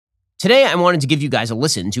Today, I wanted to give you guys a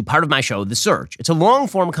listen to part of my show, The Search. It's a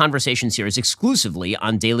long-form conversation series exclusively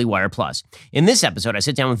on Daily Wire Plus. In this episode, I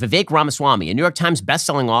sit down with Vivek Ramaswamy, a New York Times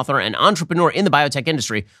bestselling author and entrepreneur in the biotech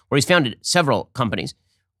industry, where he's founded several companies.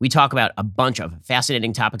 We talk about a bunch of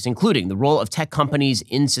fascinating topics, including the role of tech companies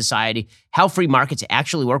in society, how free markets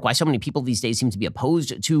actually work, why so many people these days seem to be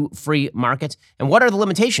opposed to free markets, and what are the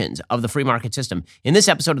limitations of the free market system. In this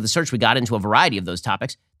episode of The Search, we got into a variety of those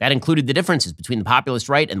topics. That included the differences between the populist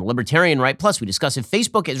right and the libertarian right. Plus, we discuss if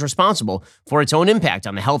Facebook is responsible for its own impact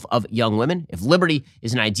on the health of young women, if liberty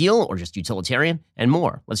is an ideal or just utilitarian, and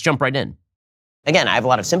more. Let's jump right in. Again, I have a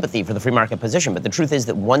lot of sympathy for the free market position, but the truth is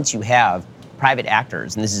that once you have private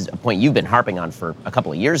actors, and this is a point you've been harping on for a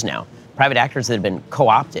couple of years now, private actors that have been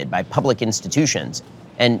co-opted by public institutions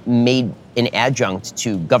and made an adjunct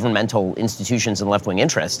to governmental institutions and left-wing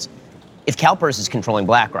interests. If CalPERS is controlling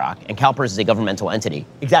BlackRock, and CalPERS is a governmental entity,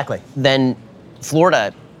 exactly, then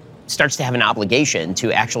Florida starts to have an obligation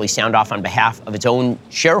to actually sound off on behalf of its own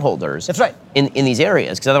shareholders. That's right. In these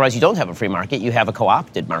areas, because otherwise you don't have a free market, you have a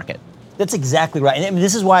co-opted market. That's exactly right. And I mean,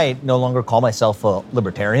 this is why I no longer call myself a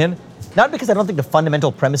libertarian. Not because I don't think the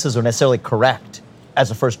fundamental premises are necessarily correct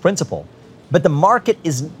as a first principle, but the market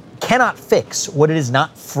cannot fix what it is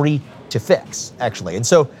not free to fix, actually. And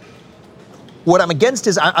so what I'm against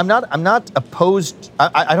is I'm not opposed.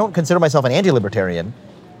 I don't consider myself an anti-libertarian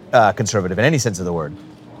conservative in any sense of the word,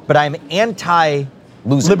 but I'm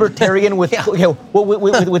anti-libertarian with, yeah.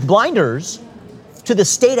 with blinders to the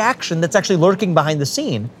state action that's actually lurking behind the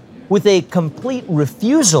scene, with a complete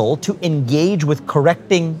refusal to engage with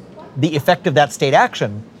correcting the effect of that state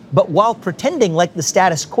action, but while pretending like the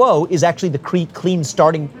status quo is actually the clean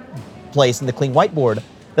starting place and the clean whiteboard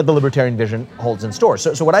that the libertarian vision holds in store.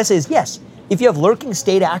 So what I say is, yes, if you have lurking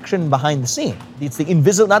state action behind the scene, it's the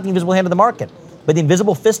invisible, not the invisible hand of the market, but the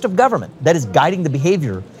invisible fist of government that is guiding the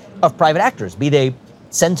behavior of private actors, be they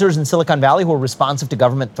censors in Silicon Valley who are responsive to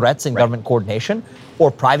government threats and government coordination,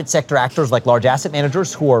 or private sector actors like large asset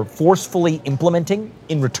managers who are forcefully implementing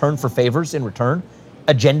in return for favors,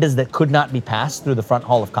 agendas that could not be passed through the front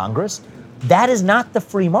hall of Congress. That is not the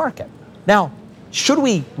free market. Now, should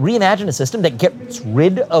we reimagine a system that gets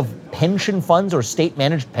rid of pension funds or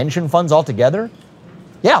state-managed pension funds altogether?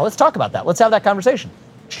 Yeah, let's talk about that. Let's have that conversation.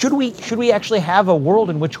 Should we actually have a world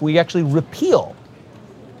in which we actually repeal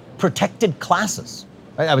protected classes?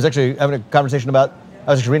 I was actually having a conversation about,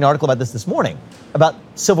 I was actually reading an article about this morning, about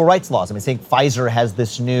civil rights laws. I mean, saying Pfizer has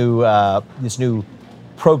this new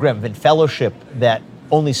program and fellowship that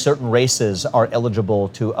only certain races are eligible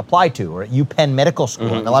to apply to, or at UPenn Medical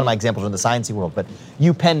School, and a lot of my examples are in the sciencey world, but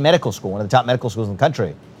UPenn Medical School, one of the top medical schools in the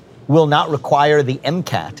country, will not require the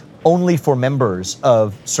MCAT only for members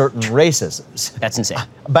of certain races. That's insane.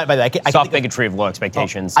 By the way, soft bigotry of low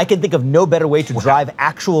expectations. I can think of no better way to drive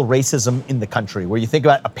actual racism in the country, where you think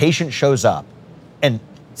about a patient shows up and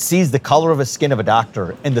sees the color of the skin of a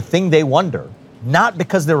doctor, and the thing they wonder, not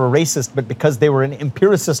because they're a racist, but because they were an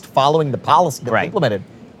empiricist following the policy that was implemented,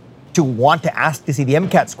 to want to ask to see the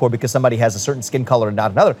MCAT score because somebody has a certain skin color and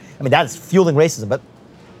not another. I mean, that is fueling racism. But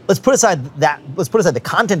let's put aside the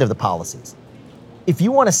content of the policies. If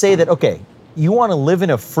you want to say that, okay, you want to live in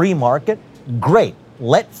a free market, great.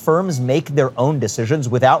 Let firms make their own decisions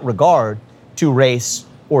without regard to race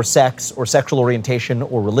or sex or sexual orientation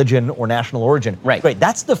or religion or national origin. Right. Great.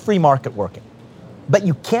 That's the free market working. But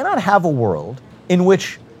you cannot have a world in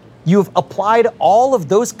which you've applied all of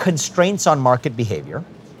those constraints on market behavior,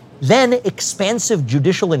 then expansive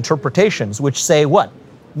judicial interpretations which say what?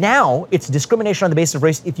 Now it's discrimination on the basis of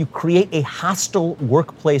race if you create a hostile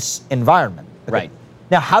workplace environment. Okay. Right.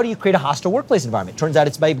 Now, how do you create a hostile workplace environment? Turns out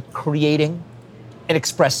it's by creating and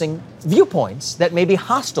expressing viewpoints that may be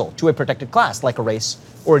hostile to a protected class, like a race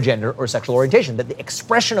or a gender or sexual orientation, that the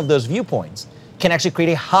expression of those viewpoints can actually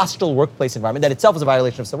create a hostile workplace environment that itself is a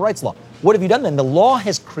violation of civil rights law. What have you done then? The law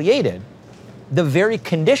has created the very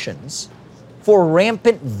conditions for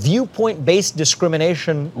rampant viewpoint-based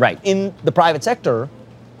discrimination in the private sector,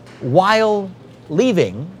 while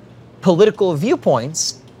leaving political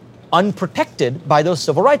viewpoints unprotected by those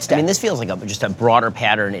civil rights statutes. I mean, this feels like just a broader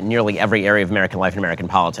pattern in nearly every area of American life and American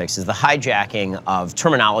politics, is the hijacking of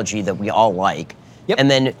terminology that we all like, and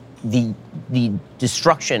then the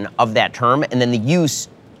destruction of that term, and then the use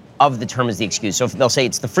of the term as the excuse. So if they'll say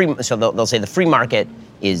it's the free, so they'll say the free market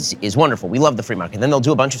is wonderful. We love the free market. Then they'll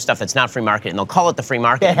do a bunch of stuff that's not free market, and they'll call it the free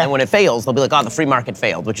market. And then when it fails, they'll be like, oh, the free market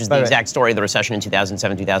failed, which is the exact story of the recession in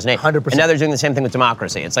 2007, 2008. 100%. And now they're doing the same thing with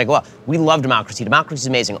democracy. It's like, well, we love democracy. Democracy is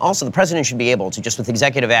amazing. Also, the president should be able to, just with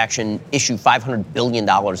executive action, issue $500 billion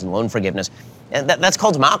in loan forgiveness. And that's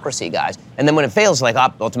called democracy, guys. And then when it fails, like,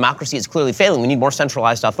 oh, well, democracy is clearly failing. We need more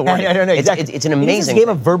centralized authority. I don't know, exactly. It's an amazing game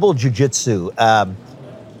of verbal jujitsu.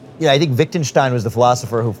 I think Wittgenstein was the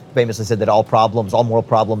philosopher who famously said that all moral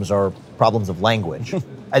problems are problems of language.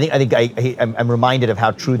 I'm reminded of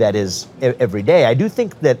how true that is every day. I do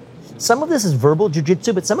think that some of this is verbal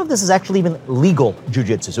jujitsu, but some of this is actually even legal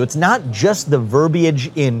jujitsu. So it's not just the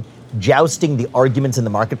verbiage in jousting the arguments in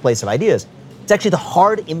the marketplace of ideas. It's actually the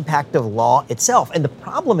hard impact of law itself. And the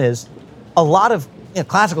problem is, a lot of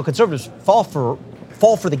classical conservatives fall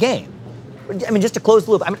for the game. I mean, just to close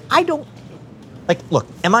the loop. I mean, look,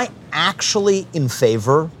 am I actually in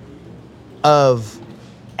favor of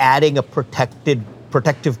adding a protective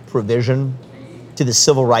provision to the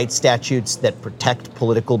civil rights statutes that protect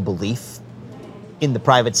political belief in the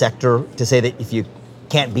private sector to say that if you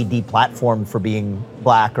can't be deplatformed for being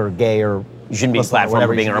black or gay or you shouldn't be deplatformed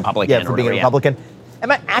for being a Republican. Yeah, for being a Republican.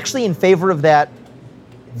 Am I actually in favor of that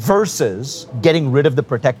versus getting rid of the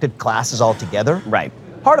protected classes altogether? Right.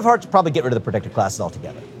 Heart of hearts, probably get rid of the protected classes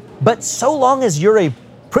altogether. But so long as you're a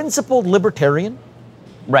principled libertarian,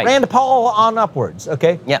 right, Rand Paul on upwards,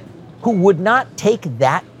 okay? Yeah. Who would not take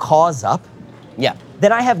that cause up, yeah,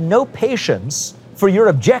 then I have no patience for your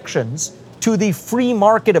objections to the free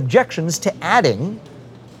market objections to adding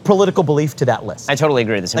political belief to that list. I totally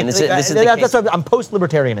agree with this. I mean, this is that's what I'm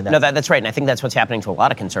post-libertarian in that. No, that's right, and I think that's what's happening to a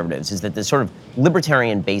lot of conservatives, is that the sort of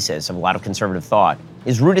libertarian basis of a lot of conservative thought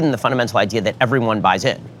is rooted in the fundamental idea that everyone buys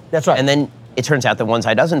in. That's right. And then it turns out that one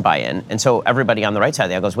side doesn't buy in, and so everybody on the right side of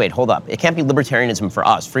the aisle goes, wait, hold up. It can't be libertarianism for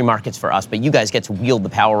us, free markets for us, but you guys get to wield the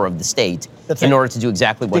power of the state in order to do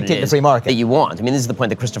exactly what Dictate it is the free market that you want. I mean, this is the point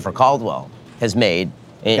that Christopher Caldwell has made.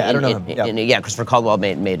 I don't know him. Christopher Caldwell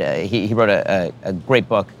he wrote a great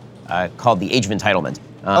book called The Age of Entitlement.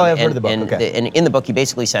 I've heard of the book. Okay. And in the book, he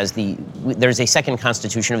basically says there's a second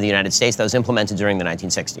Constitution of the United States that was implemented during the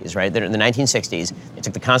 1960s, right? In the 1960s, they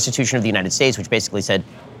took the Constitution of the United States, which basically said,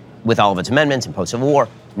 with all of its amendments and post-Civil War,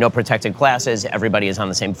 no protected classes, everybody is on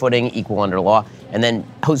the same footing, equal under law. And then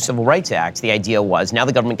post-Civil Rights Act, the idea was now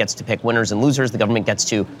the government gets to pick winners and losers, the government gets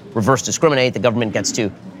to reverse discriminate, the government gets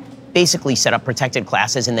to basically set up protected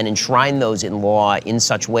classes and then enshrine those in law in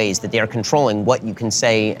such ways that they are controlling what you can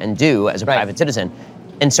say and do as a private citizen.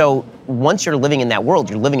 And so once you're living in that world,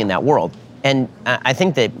 you're living in that world. And I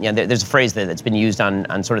think that there's a phrase that's been used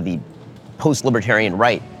on sort of the post-libertarian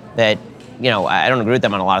right that, I don't agree with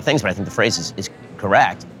them on a lot of things, but I think the phrase is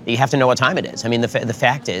correct. You have to know what time it is. I mean, the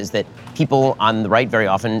fact is that people on the right very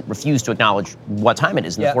often refuse to acknowledge what time it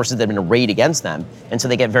is and the forces that have been arrayed against them. And so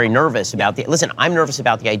they get very nervous about listen, I'm nervous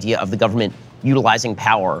about the idea of the government utilizing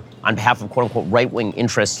power on behalf of quote-unquote right-wing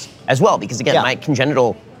interests as well. Because again, my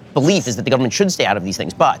congenital belief is that the government should stay out of these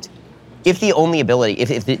things. But if the only ability,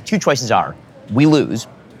 if the two choices are, we lose,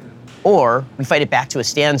 or we fight it back to a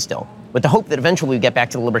standstill, with the hope that eventually we get back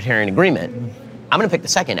to the libertarian agreement, I'm going to pick the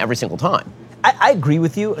second every single time. I agree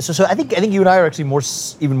with you. So I think you and I are actually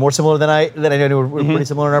even more similar than I know. We're pretty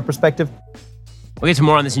similar in our perspective. We'll get to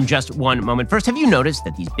more on this in just one moment. First, have you noticed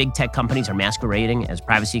that these big tech companies are masquerading as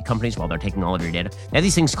privacy companies while they're taking all of your data? They have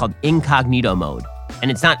these things called incognito mode.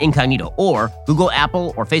 And it's not incognito. Or Google,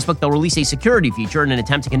 Apple, or Facebook, they'll release a security feature in an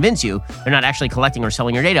attempt to convince you they're not actually collecting or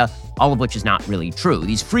selling your data, all of which is not really true.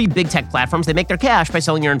 These free big tech platforms, they make their cash by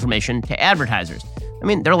selling your information to advertisers. I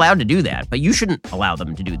mean, they're allowed to do that, but you shouldn't allow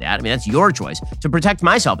them to do that. I mean, that's your choice. To protect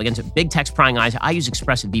myself against big tech's prying eyes, I use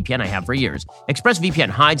ExpressVPN. I have for years. ExpressVPN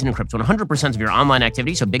hides and encrypts 100% of your online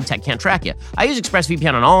activity so big tech can't track you. I use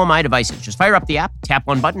ExpressVPN on all of my devices. Just fire up the app, tap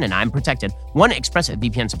one button, and I'm protected. One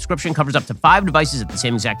ExpressVPN subscription covers up to 5 devices at the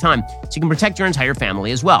same exact time, so you can protect your entire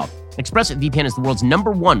family as well. ExpressVPN is the world's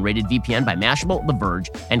 #1 rated VPN by Mashable, The Verge,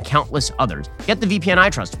 and countless others. Get the VPN I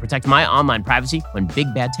trust to protect my online privacy when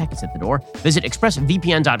big bad tech is at the door. Visit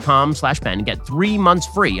expressvpn.com/Ben and get 3 months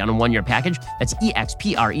free on a 1-year package. That's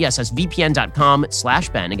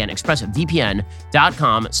expressvpn.com/Ben. Again,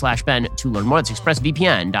 expressvpn.com/Ben to learn more. That's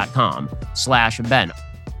expressvpn.com/Ben.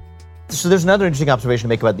 So there's another interesting observation to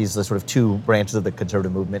make about these sort of two branches of the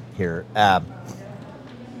conservative movement here.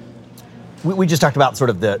 We just talked about sort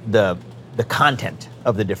of the content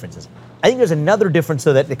of the differences. I think there's another difference,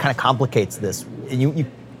 though, that kind of complicates this. You,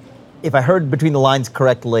 if I heard between the lines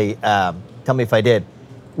correctly, tell me if I did,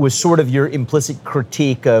 was sort of your implicit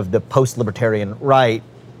critique of the post-libertarian right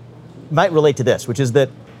might relate to this, which is that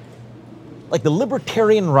like the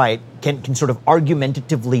libertarian right can sort of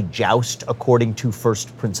argumentatively joust according to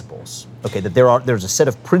first principles. Okay, that there's a set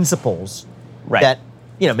of principles that,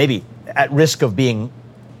 maybe at risk of being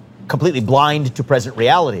completely blind to present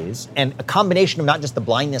realities, and a combination of not just the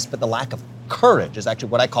blindness but the lack of courage is actually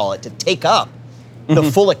what I call it, to take up the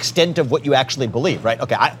full extent of what you actually believe, right?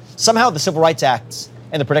 Okay, somehow the Civil Rights Acts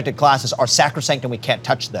and the protected classes are sacrosanct and we can't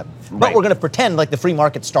touch them. But we're going to pretend like the free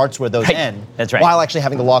market starts where those end. That's right. While actually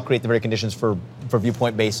having the law create the very conditions for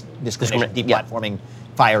viewpoint-based discrimination, deplatforming,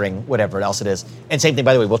 firing, whatever else it is. And same thing,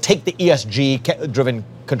 by the way, we'll take the ESG-driven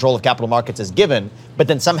control of capital markets as given, but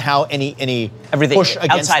then somehow any everything push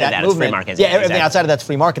against outside that of that movement, is free markets. Everything outside of that's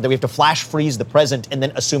free market, that we have to flash freeze the present and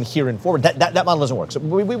then assume here and forward. That model doesn't work. So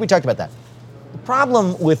we talked about that. The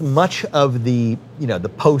problem with much of the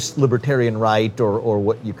the post-libertarian right or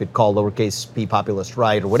what you could call lowercase p populist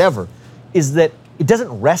right or whatever is that it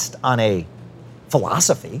doesn't rest on a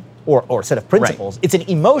philosophy or set of principles. It's an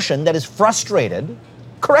emotion that is frustrated,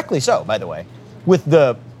 correctly so, by the way, with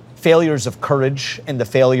the failures of courage and the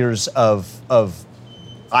failures of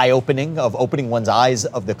eye-opening, of opening one's eyes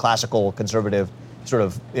of the classical conservative sort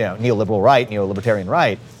of neoliberal right, neolibertarian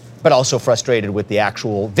right, but also frustrated with the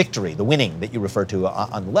actual victory, the winning that you refer to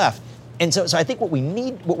on the left. And so I think what we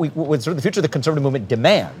need, what sort of the future of the conservative movement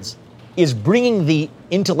demands, is bringing the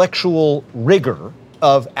intellectual rigor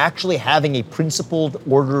of actually having a principled,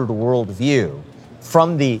 ordered worldview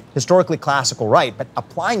from the historically classical right, but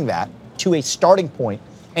applying that to a starting point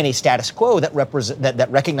and a status quo that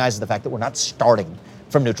recognizes the fact that we're not starting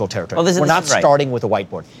from neutral territory. We're not starting with a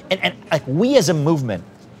whiteboard. And like we as a movement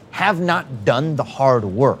have not done the hard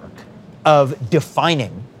work of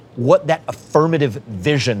defining what that affirmative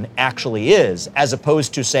vision actually is, as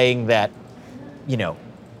opposed to saying that,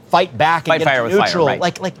 fight back and get neutral.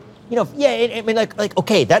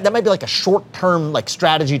 Okay, that might be like a short-term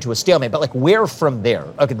strategy to a stalemate, but where from there?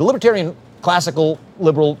 Okay, the libertarian, classical,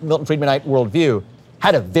 liberal, Milton Friedmanite worldview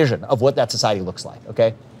had a vision of what that society looks like,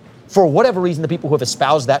 okay? For whatever reason, the people who have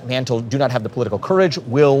espoused that mantle do not have the political courage,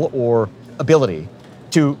 will, or ability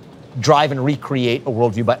to drive and recreate a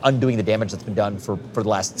worldview by undoing the damage that's been done for the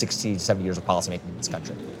last 60, 70 years of policymaking in this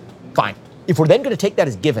country. Fine. If we're then going to take that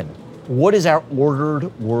as given, what is our ordered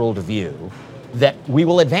worldview that we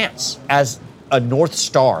will advance as a North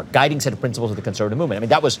Star, guiding set of principles of the conservative movement? I mean,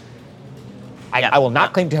 that was, I will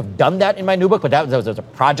not claim to have done that in my new book, but that was a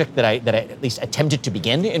project that I at least attempted to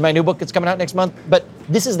begin in my new book that's coming out next month. But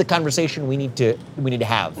this is the conversation we need to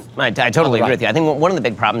have. I totally agree with you. I think one of the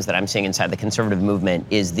big problems that I'm seeing inside the conservative movement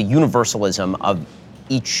is the universalism of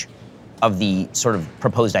each of the sort of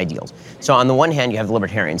proposed ideals. So on the one hand, you have the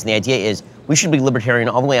libertarians, and the idea is we should be libertarian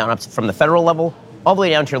all the way on up from the federal level, all the way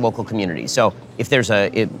down to your local community. So if there's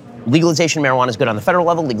legalization of marijuana is good on the federal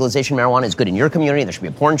level, legalization of marijuana is good in your community, there should be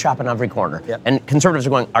a porn shop in every corner. Yep. And conservatives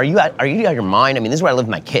are going, are you out of your mind? I mean, this is where I live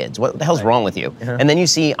with my kids. What the hell's wrong with you? And then you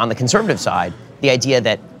see on the conservative side, the idea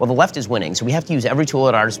that, well, the left is winning, so we have to use every tool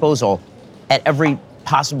at our disposal at every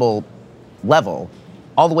possible level,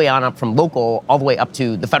 all the way on up from local, all the way up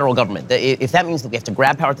to the federal government. If that means that we have to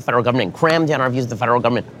grab power at the federal government and cram down our views of the federal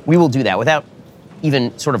government, we will do that without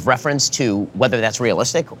even sort of reference to whether that's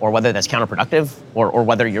realistic or whether that's counterproductive or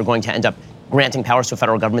whether you're going to end up granting powers to a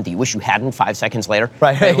federal government that you wish you hadn't 5 seconds later.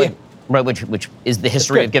 Right, which is the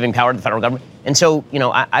history of giving power to the federal government. And so,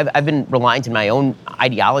 I've been reliant in my own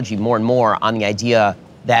ideology more and more on the idea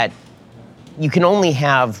that you can only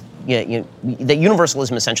have, that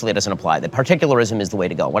universalism essentially doesn't apply, that particularism is the way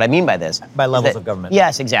to go. What I mean by this... By levels of government.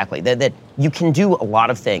 Yes, exactly. That you can do a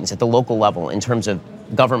lot of things at the local level in terms of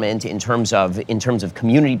government, in terms of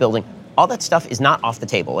community building. All that stuff is not off the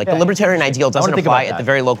table. The libertarian ideal doesn't apply at the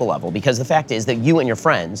very local level, because the fact is that you and your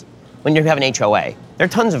friends, when you have an HOA, there are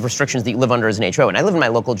tons of restrictions that you live under as an HOA, and I live in my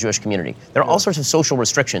local Jewish community. There are all sorts of social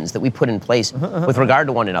restrictions that we put in place with regard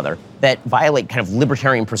to one another that violate kind of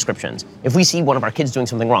libertarian prescriptions. If we see one of our kids doing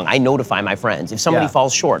something wrong, I notify my friends. If somebody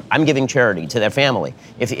falls short, I'm giving charity to their family.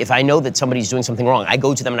 If I know that somebody's doing something wrong, I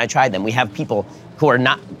go to them and I chide them. We have people who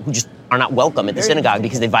just are not welcome at the synagogue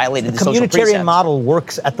because they violated the social precepts. The communitarian model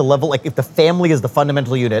works at the level, if the family is the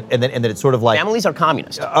fundamental unit, and then it's sort of like... Families are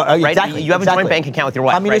communist, right? Exactly. You have a joint bank account with your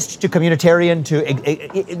wife, communist to communitarian to...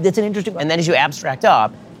 That's an interesting... And then as you abstract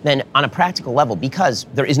up, then on a practical level, because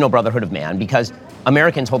there is no brotherhood of man, because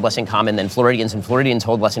Americans hold less in common than Floridians, and Floridians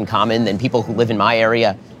hold less in common than people who live in my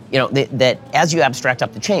area, that as you abstract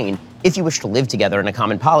up the chain, if you wish to live together in a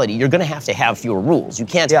common polity, you're going to have fewer rules. You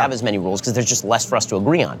can't have as many rules because there's just less for us to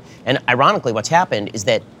agree on. And ironically, what's happened is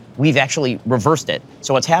that we've actually reversed it.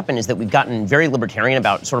 So what's happened is that we've gotten very libertarian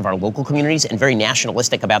about sort of our local communities and very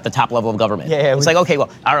nationalistic about the top level of government. It's like, okay, well,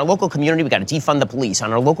 our local community, we got to defund the police.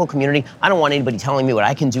 On our local community, I don't want anybody telling me what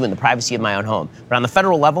I can do in the privacy of my own home. But on the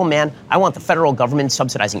federal level, man, I want the federal government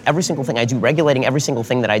subsidizing every single thing I do, regulating every single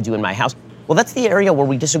thing that I do in my house. Well, that's the area where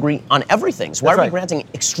we disagree on everything. So why are we granting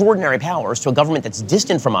extraordinary powers to a government that's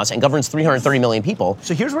distant from us and governs 330 million people?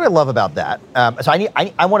 So here's what I love about that. So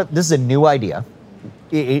I want to, this is a new idea.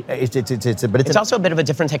 It's also a bit of a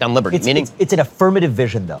different take on liberty. It's an affirmative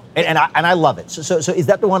vision, though, and I love it. So is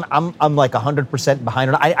that the one I'm like 100%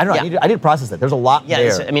 behind? I don't know. I need to process that. There's a lot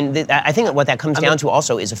there. I mean, I think that what that comes down to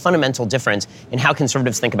also is a fundamental difference in how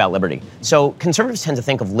conservatives think about liberty. So conservatives tend to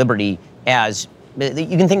think of liberty as,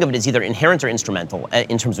 you can think of it as either inherent or instrumental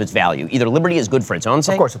in terms of its value. Either liberty is good for its own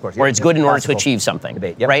sake, of course, or it's good in order to achieve something,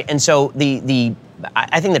 right? And so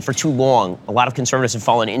I think that for too long, a lot of conservatives have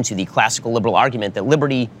fallen into the classical liberal argument that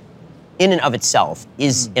liberty in and of itself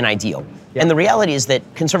is an ideal. And the reality is that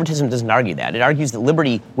conservatism doesn't argue that. It argues that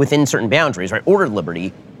liberty within certain boundaries, right, ordered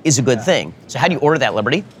liberty, is a good thing. So how do you order that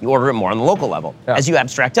liberty? You order it more on the local level. As you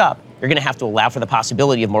abstract up, you're going to have to allow for the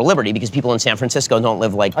possibility of more liberty because people in San Francisco don't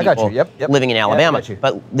live like people living in Alabama.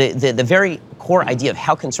 But the very core idea of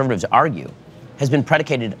how conservatives argue has been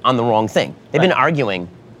predicated on the wrong thing. They've been arguing,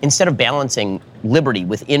 instead of balancing liberty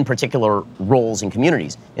within particular roles in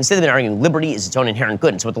communities, instead they've been arguing liberty is its own inherent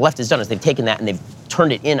good. And so what the left has done is they've taken that and they've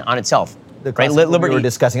turned it in on itself. Liberty we were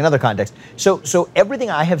discussing in another context. So everything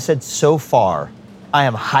I have said so far, I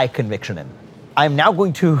am high conviction in. I'm now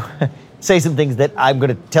going to say some things that I'm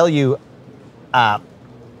going to tell you.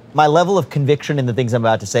 My level of conviction in the things I'm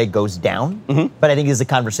about to say goes down, but I think it's a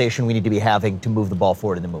conversation we need to be having to move the ball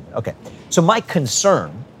forward in the movement. Okay, so my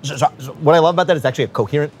concern, so what I love about that is actually a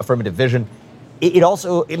coherent affirmative vision. It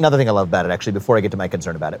also, another thing I love about it, actually, before I get to my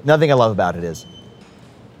concern about it, another thing I love about it is,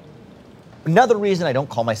 another reason I don't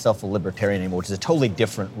call myself a libertarian anymore, which is a totally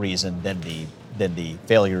different reason than the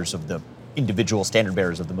failures of the individual standard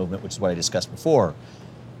bearers of the movement, which is what I discussed before,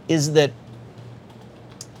 is that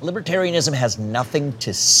libertarianism has nothing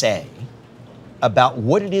to say about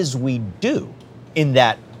what it is we do in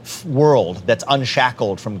that world that's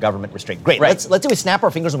unshackled from government restraint. Great, let's say we snap our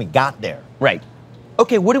fingers and we got there.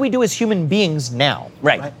 Okay, what do we do as human beings now?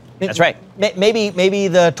 That's right. Maybe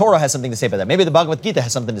the Torah has something to say about that. Maybe the Bhagavad Gita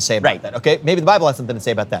has something to say about that. Okay, maybe the Bible has something to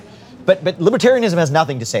say about that. But libertarianism has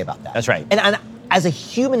nothing to say about that. That's right. And as a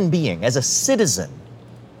human being, as a citizen,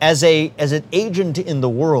 as an agent in the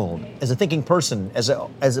world, as a thinking person, as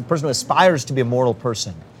a person who aspires to be a moral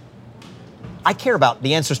person, I care about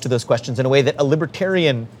the answers to those questions in a way that a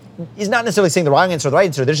libertarian is not necessarily saying the wrong answer or the right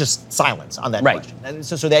answer. There's just silence on that question. And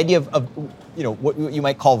so the idea of what you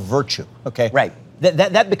might call virtue, okay?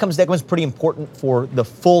 That becomes pretty important for the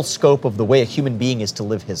full scope of the way a human being is to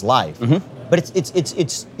live his life. But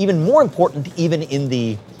it's even more important even in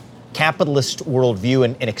the capitalist worldview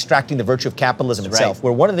and extracting the virtue of capitalism itself,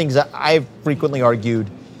 where one of the things that I've frequently argued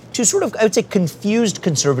to sort of, I would say, confused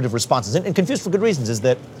conservative responses, and confused for good reasons, is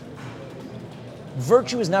that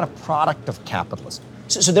virtue is not a product of capitalism.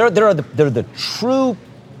 So there are the true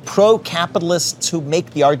pro-capitalists who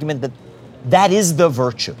make the argument that is the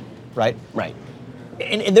virtue, right?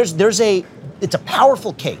 And it's a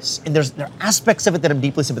powerful case, and there are aspects of it that I'm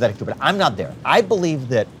deeply sympathetic to, but I'm not there. I believe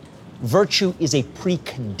that virtue is a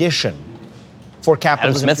precondition for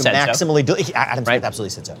capitalism to maximally do. Adam Smith absolutely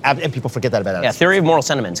said so, and people forget that about Adam Smith. Theory of moral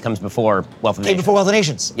sentiments comes before Wealth of Nations. Before Wealth of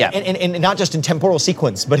Nations. And not just in temporal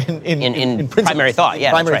sequence, but in primary thought.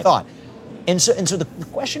 Primary thought. And so the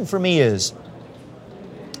question for me is,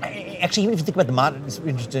 actually, even if you think about the modern, it's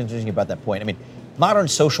interesting about that point. I mean, modern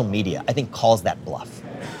social media, I think, calls that bluff.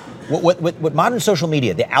 What modern social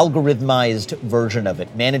media, the algorithmized version of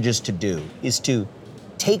it, manages to do is to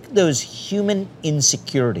take those human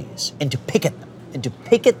insecurities and to pick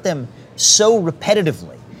at them so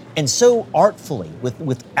repetitively and so artfully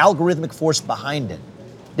with algorithmic force behind it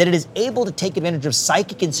that it is able to take advantage of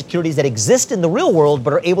psychic insecurities that exist in the real world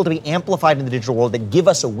but are able to be amplified in the digital world, that give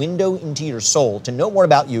us a window into your soul to know more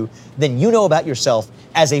about you than you know about yourself,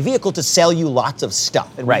 as a vehicle to sell you lots of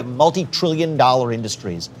stuff. And we have multi-trillion-dollar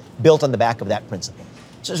industries built on the back of that principle.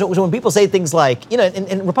 So when people say things like,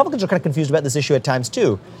 and Republicans are kind of confused about this issue at times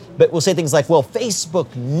too, but we'll say things like, well,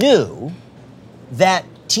 Facebook knew that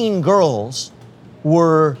teen girls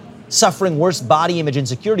were suffering worse body image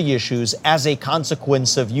insecurity issues as a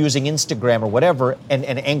consequence of using Instagram or whatever, and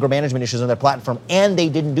anger management issues on their platform, and they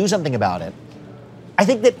didn't do something about it. I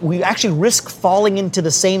think that we actually risk falling into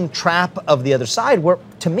the same trap of the other side, where,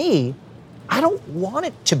 to me, I don't want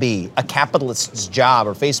it to be a capitalist's job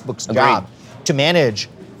or Facebook's job to manage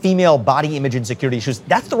female body image insecurity issues.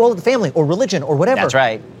 That's the role of the family or religion or whatever. That's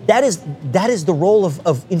right. That is the role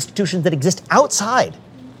of institutions that exist outside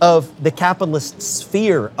of the capitalist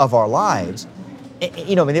sphere of our lives.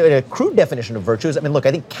 You know, I mean, a crude definition of virtues. I mean, look,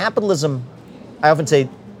 I think capitalism, I often say,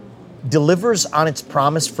 delivers on its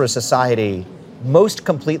promise for a society most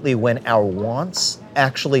completely when our wants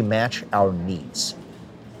actually match our needs.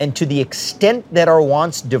 And to the extent that our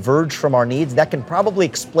wants diverge from our needs, that can probably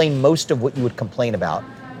explain most of what you would complain about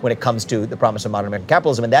when it comes to the promise of modern American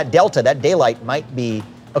capitalism. And that delta, that daylight, might be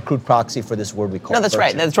a crude proxy for this word we call that's virtue.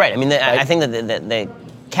 right. That's right. I mean, I think that the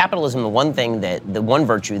capitalism, the one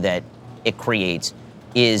virtue that it creates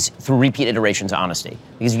is through repeat iterations of honesty.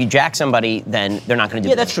 Because if you jack somebody, then they're not going to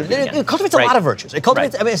do it. Yeah, that's true. It cultivates a lot of virtues. It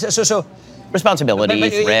cultivates, I mean, so responsibility,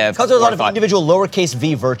 thrift, it cultivates a lot of individual lowercase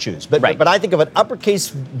v virtues. But I think of an uppercase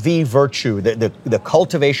v virtue, the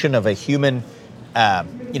cultivation of a human, of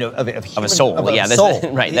a soul.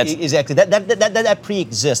 Right. That's exactly that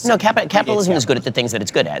pre-exists. No, capitalism is good at the things that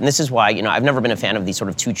it's good at, and this is why I've never been a fan of these sort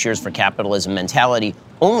of two cheers for capitalism mentality.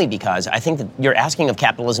 Only because I think that you're asking of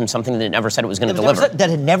capitalism something that it never said it was going to deliver. That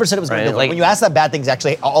it never said it was going to deliver. When you ask that, bad things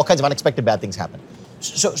actually, all kinds of unexpected bad things happen.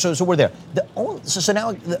 So we're there. So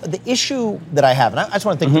now the issue that I have, and I just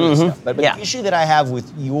want to think through this stuff, but the issue that I have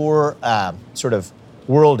with your sort of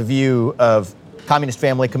worldview of communist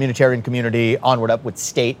family, communitarian community, onward up with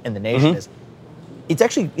state and the nation is, it's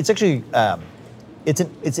an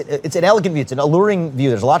elegant view. It's an alluring view.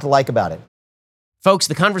 There's a lot to like about it. Folks,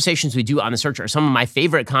 the conversations we do on The Search are some of my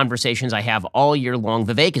favorite conversations I have all year long.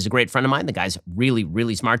 Vivek is a great friend of mine. The guy's really,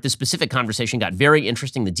 really smart. This specific conversation got very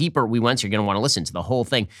interesting. The deeper we went, so you're going to want to listen to the whole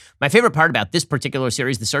thing. My favorite part about this particular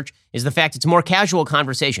series, The Search, is the fact it's a more casual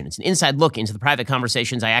conversation. It's an inside look into the private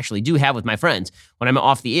conversations I actually do have with my friends when I'm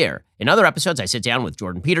off the air. In other episodes, I sit down with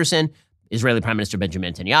Jordan Peterson, Israeli Prime Minister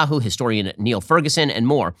Benjamin Netanyahu, historian Neil Ferguson, and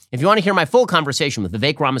more. If you want to hear my full conversation with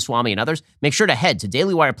Vivek Ramaswamy and others, make sure to head to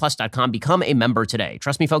DailyWirePlus.com. Become a member today.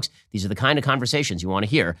 Trust me, folks, these are the kind of conversations you want to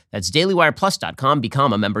hear. That's DailyWirePlus.com.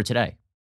 Become a member today.